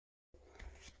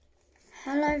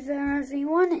Hello there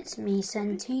everyone, it's me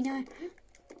Santino,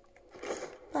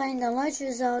 playing the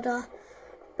Legend of Zelda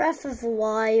Breath of the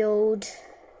Wild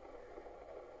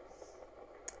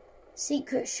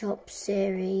Secret Shop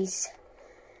series,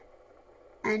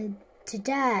 and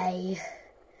today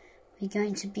we're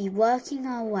going to be working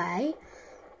our way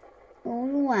all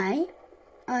the way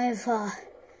over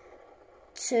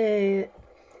to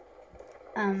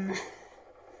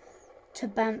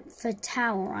Tabantha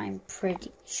Tower. I'm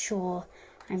pretty sure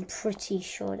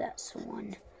that's the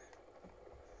one.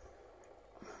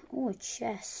 Oh, a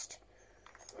chest.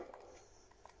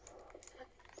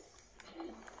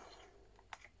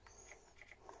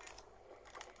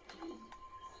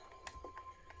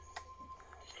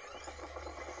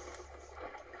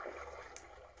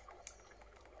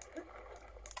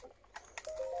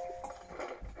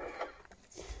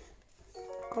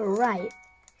 Alright.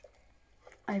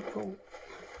 Opal.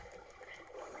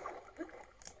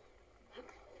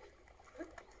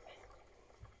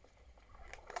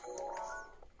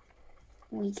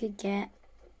 We could get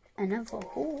another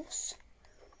horse.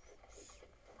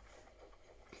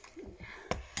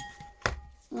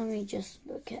 Let me just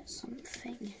look at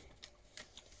something.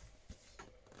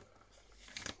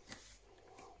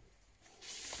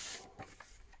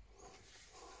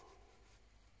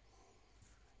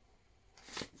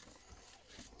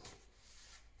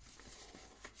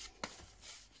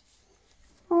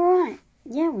 Alright,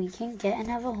 yeah, we can get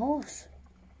another horse.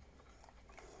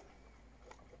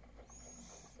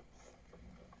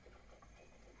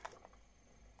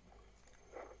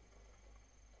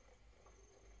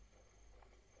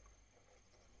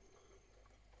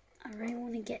 I really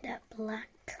want to get that black,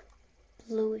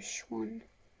 bluish one.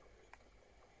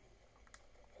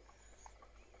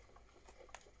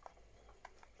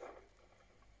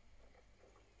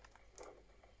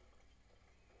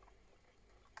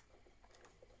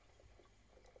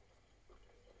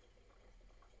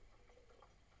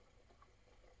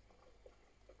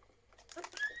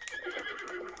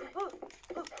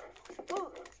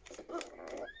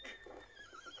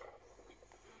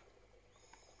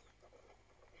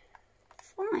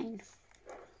 Fine.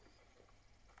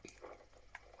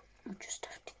 I'll just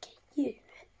have to get you.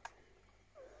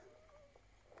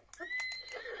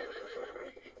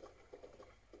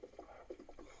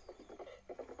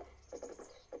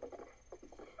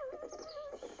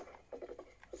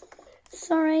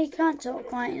 Sorry, can't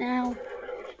talk right now.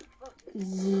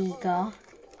 Yeager.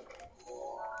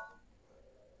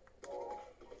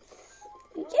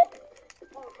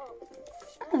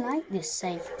 I like this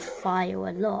save file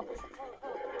a lot.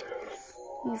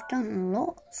 We've done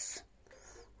lots.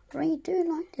 I really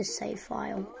do like this save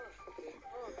file.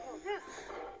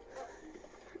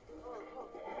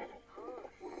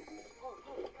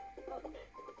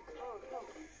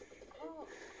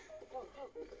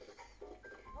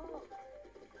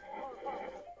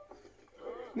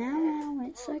 Now,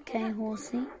 it's okay,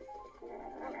 horsey.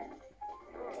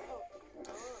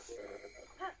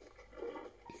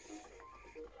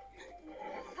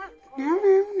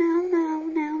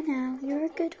 Now, you're a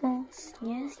good horse.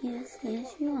 Yes,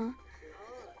 you are.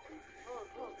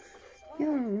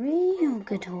 You're a real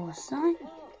good horse, aren't you?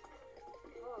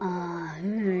 Ah,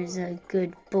 who's a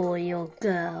good boy or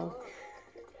girl?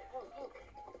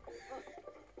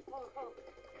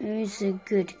 Who's a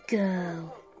good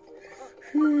girl?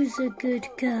 Who's a good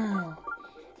girl?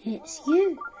 It's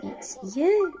you,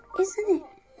 isn't it?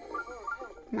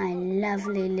 My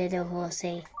lovely little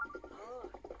horsey.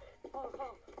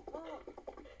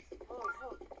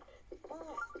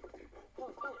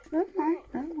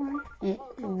 Don't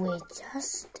worry.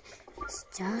 It's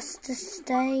just a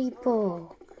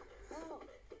stable.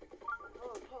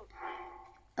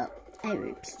 Oh, a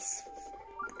rupees.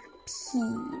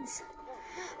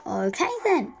 Okay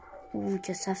then. We'll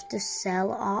just have to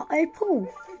sell our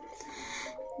opal.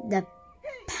 The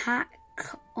pack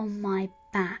on my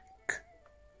back.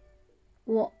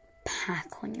 What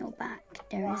pack on your back?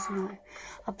 There is no.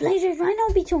 A bladed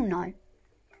rhino beetle? No.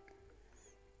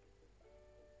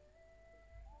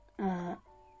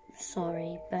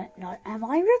 Sorry, but no. Am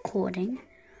I recording?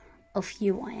 Of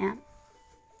you I am.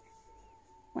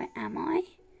 Where am I?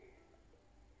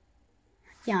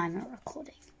 Yeah, I'm not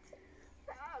recording.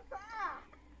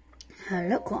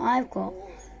 Look what I've got.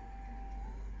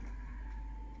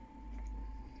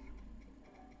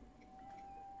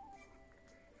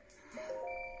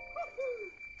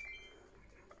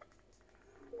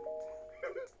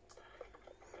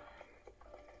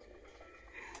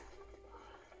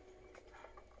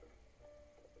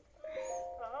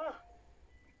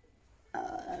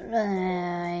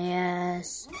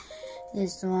 Yes.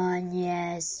 This one,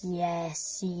 yes,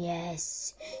 yes,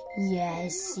 yes,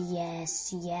 yes,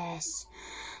 yes, yes.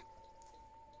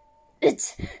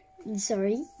 It's,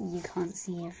 sorry, you can't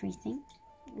see everything.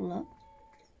 Look.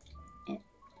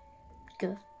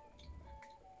 Good.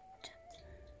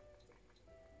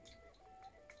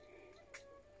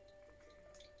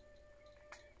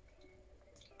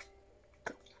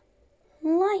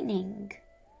 Lightning.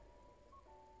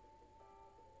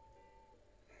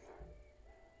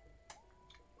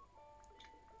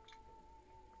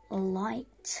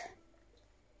 Light.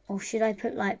 Or should I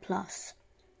put light plus?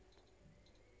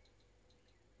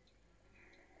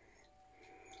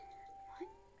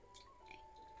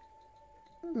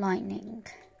 Lightning.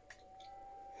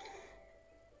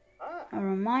 A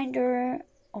reminder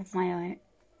of my own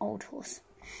old horse.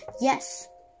 Yes.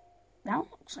 That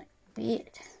looks like weird.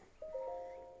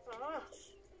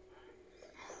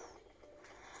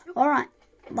 Alright,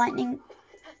 lightning,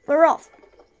 we're off.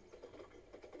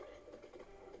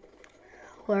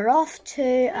 We're off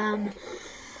to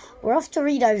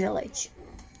Rito Village.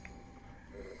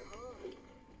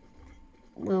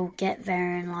 We'll get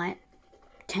there in like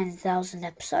 10,000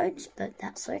 episodes, but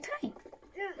that's okay.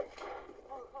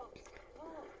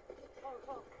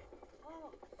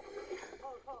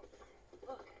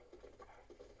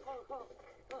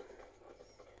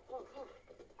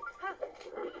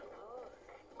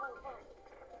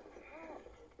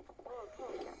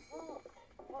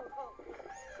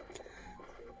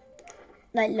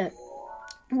 Like, look,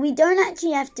 we don't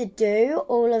actually have to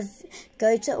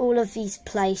go to all of these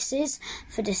places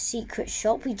for the secret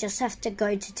shop. We just have to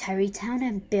go to Terrytown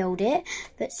and build it.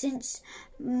 But since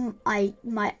I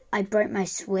broke my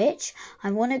Switch,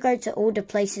 I want to go to all the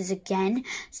places again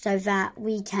so that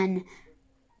we can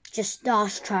just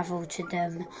fast travel to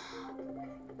them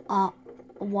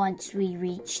once we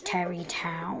reach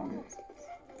Terrytown.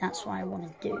 That's what I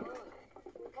want to do.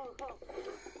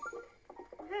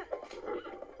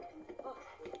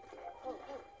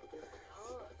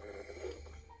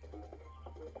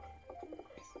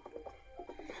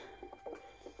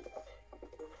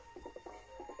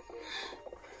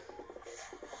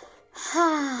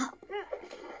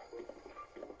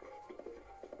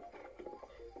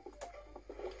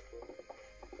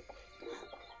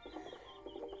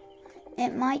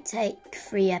 It might take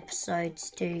 3 episodes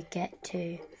to get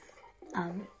to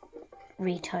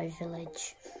Rito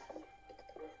Village.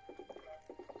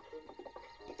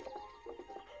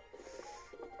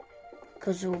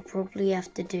 Because we'll probably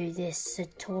have to do this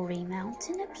Satori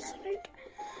Mountain episode.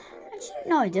 Actually,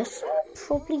 no, this will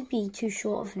probably be too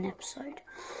short of an episode.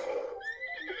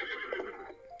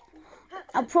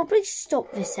 I'll probably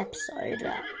stop this episode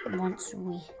once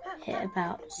we hit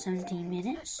about 17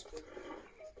 minutes.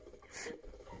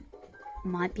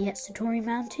 Might be at Satori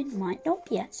Mountain, might not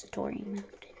be at Satori Mountain.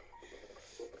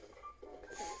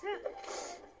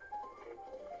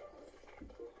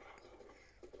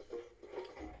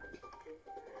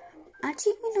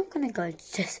 Actually, we're not going to go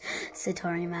to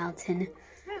Satori Mountain.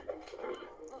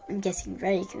 I'm getting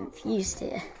very confused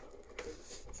here.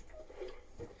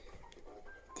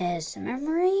 There's the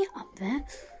memory up there.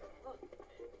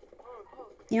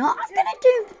 You know what? I'm going to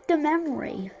do the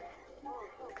memory.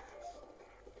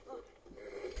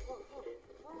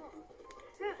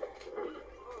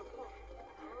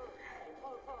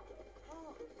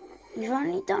 We've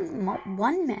only done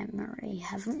one memory,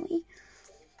 haven't we?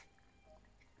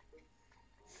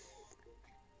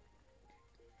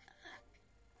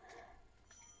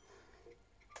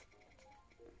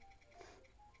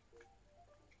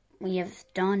 We have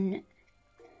done...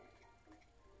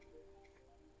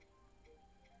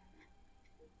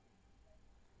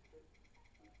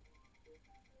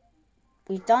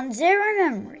 We've done 0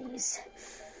 memories.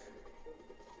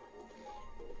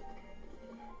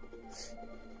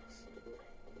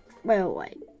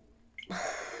 Wait.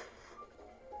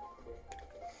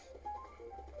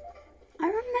 I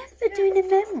remember doing a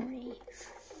memory.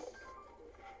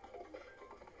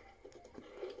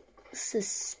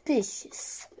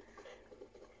 Suspicious.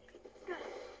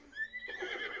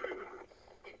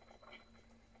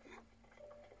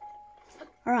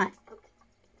 Alright.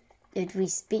 Did we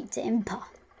speak to Impa?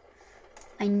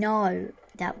 I know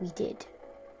that we did.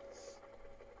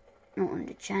 Not on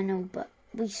the channel, but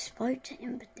we spoke to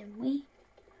Impa, didn't we?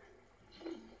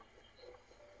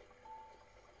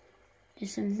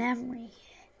 There's a memory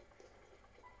here.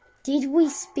 Did we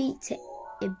speak to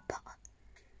Impa?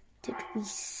 Did we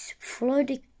follow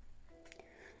the...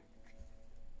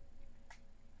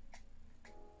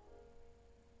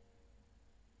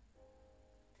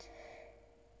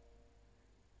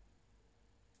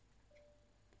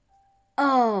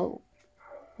 Oh,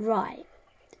 Right.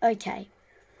 Okay.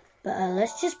 But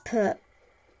let's just put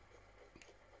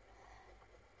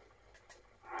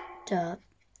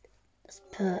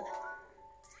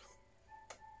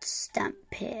stamp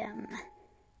here.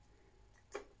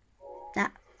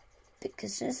 That,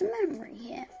 because there's a memory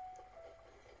here.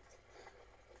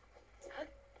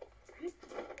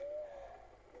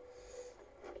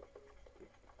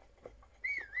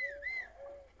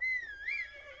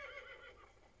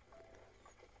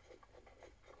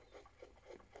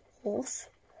 Horse.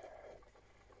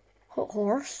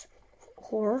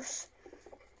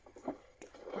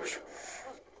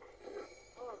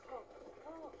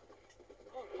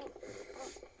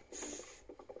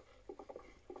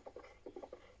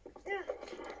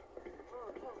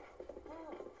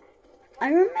 I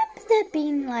remember there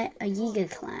being like a Yiga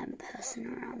clan person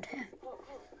around here.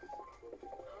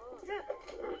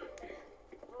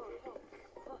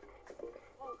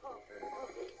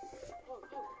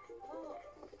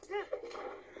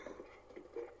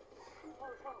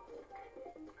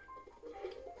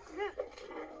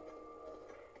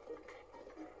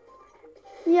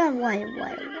 Yeah, wait.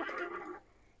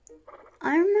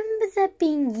 I remember there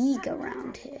being Yiga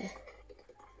around here.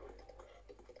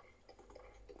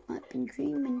 I've been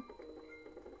dreaming.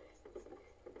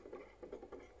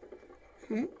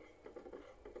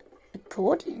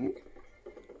 Accordion?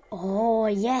 Oh,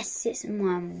 yes, it's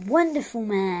my wonderful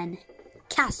man,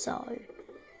 Casso.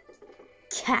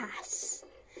 Cass.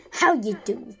 How you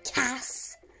doing,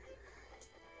 Cass?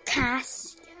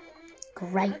 Cass,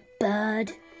 great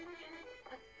bird.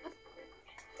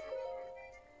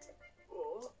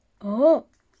 Oh,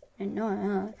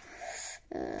 no.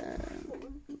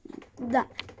 That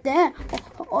there,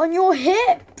 on your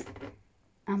hip.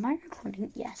 Am I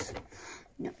recording? Yes.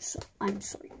 No, so I'm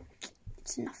sorry.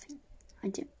 It's nothing. I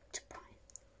didn't want to pry.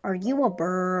 Are you a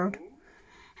bird?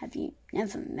 Have you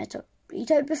never met a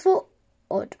burrito before?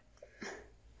 Odd.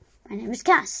 My name is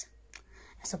Cass.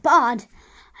 As a bard,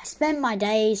 I spend my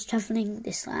days travelling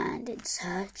this land in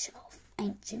search of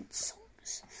ancient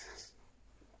songs.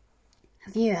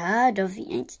 Have you heard of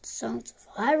the ancient songs of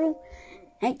Hyrule?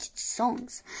 Ancient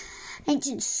songs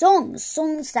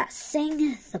that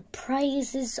sing the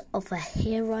praises of a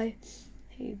hero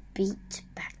who beat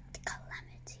back the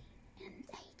calamity in an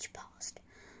age past.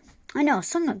 I know a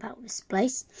song about this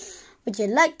place. Would you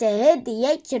like to hear the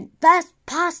ancient past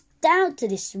passed down to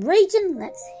this region?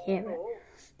 Let's hear it.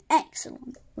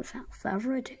 Excellent. Without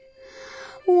further ado.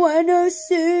 When a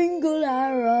single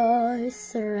arrow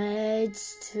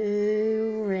threads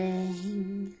two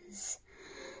rings,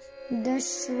 the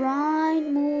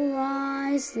shrine will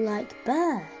rise like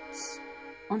birds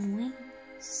on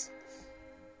wings.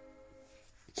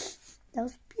 That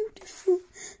was beautiful.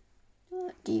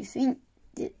 Do you think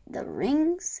that the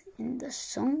rings in the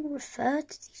song refer to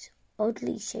these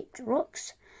oddly shaped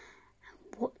rocks?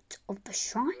 And what of the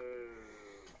shrine?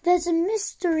 There's a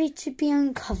mystery to be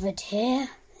uncovered here,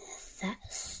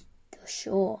 that's for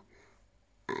sure.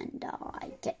 And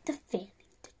I get the feeling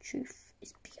the truth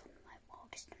is beyond my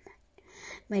wildest imagination.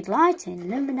 Make light and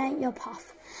illuminate your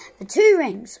path. The two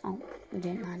rings. Oh, we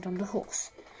didn't land on the horse.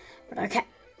 But okay.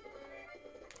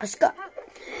 Let's go.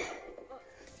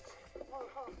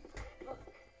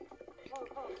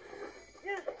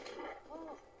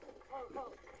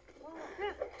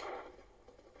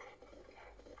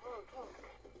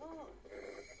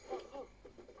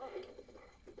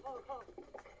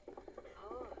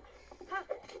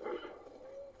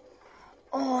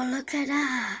 Oh, look at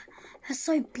that. That's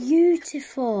so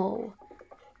beautiful.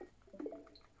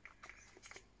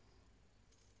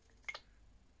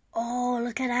 Oh,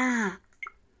 look at that.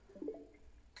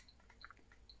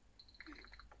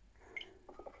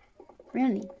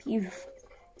 Really beautiful.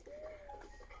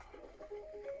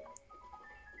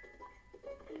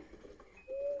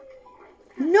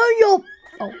 No, you're...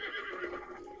 Oh.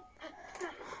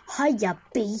 Hiya,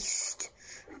 beast.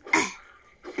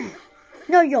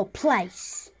 Know your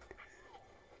place.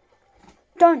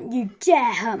 Don't you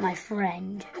dare hurt my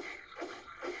friend.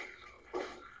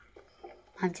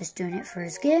 I'm just doing it for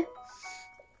his gear.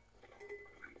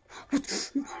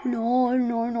 No.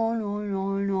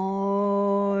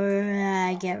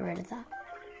 Get rid of that.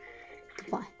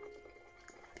 Goodbye.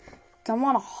 Come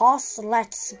on, horse.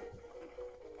 Let's...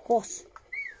 Horse.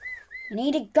 You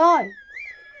need to go.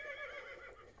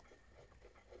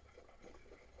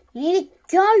 You need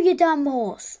to go, you dumb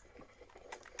horse.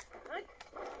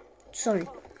 Sorry.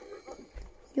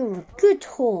 You're a good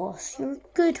horse. You're a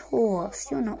good horse.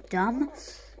 You're not dumb.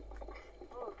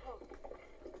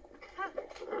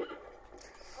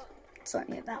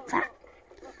 Sorry about that.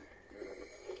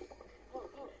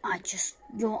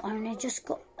 Your owner just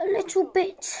got a little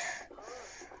bit.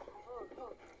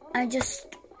 I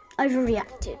just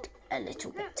overreacted a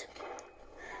little bit.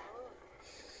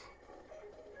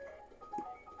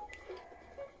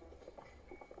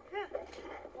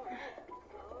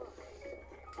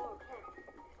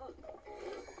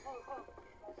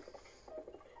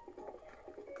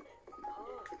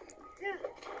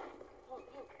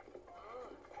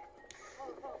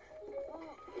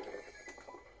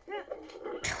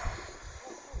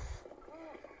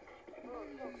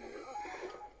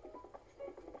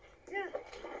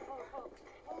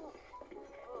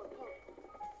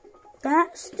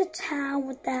 That's the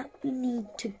tower that we need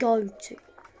to go to.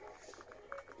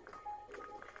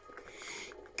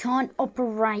 Can't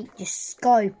operate your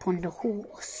scope on the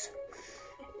horse,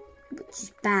 which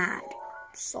is bad,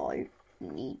 so we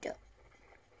need to.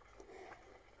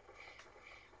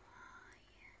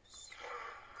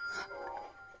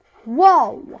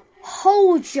 Whoa!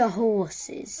 Hold your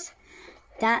horses.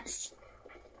 That's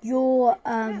your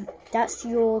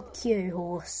cue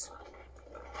horse.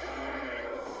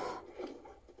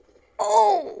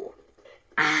 Oh!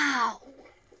 Ow!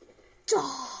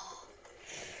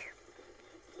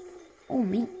 Oh,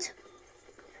 meat.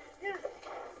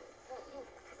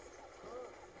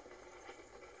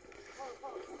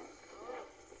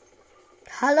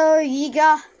 Hello,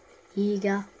 Yiga.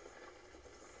 Yiga.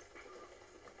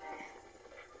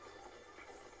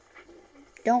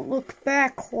 Don't look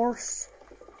back, horse.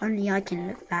 Only I can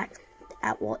look back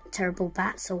at what terrible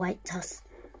bats await us.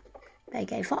 They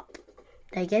gave up.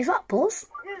 They gave up, horse.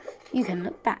 You can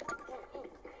look back.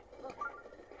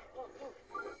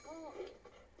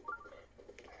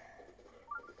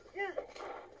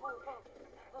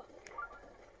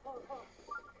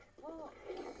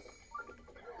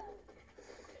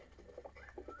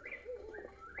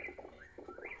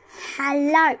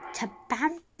 Hello,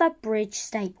 Tabantha Bridge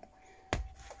stable.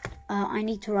 I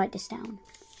need to write this down.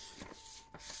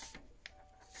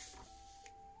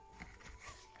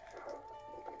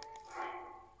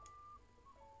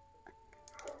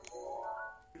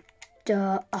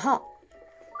 Aha.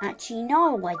 Actually,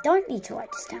 no, I don't need to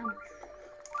write this down.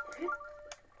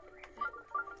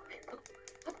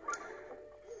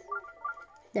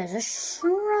 There's a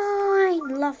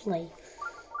shrine. Lovely.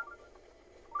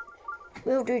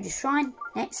 We'll do the shrine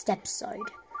next episode.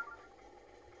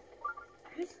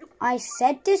 I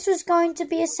said this was going to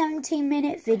be a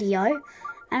 17-minute video,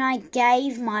 and I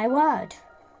gave my word.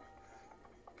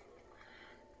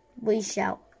 We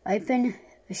shall open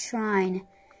the shrine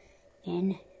in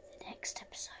the next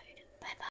episode.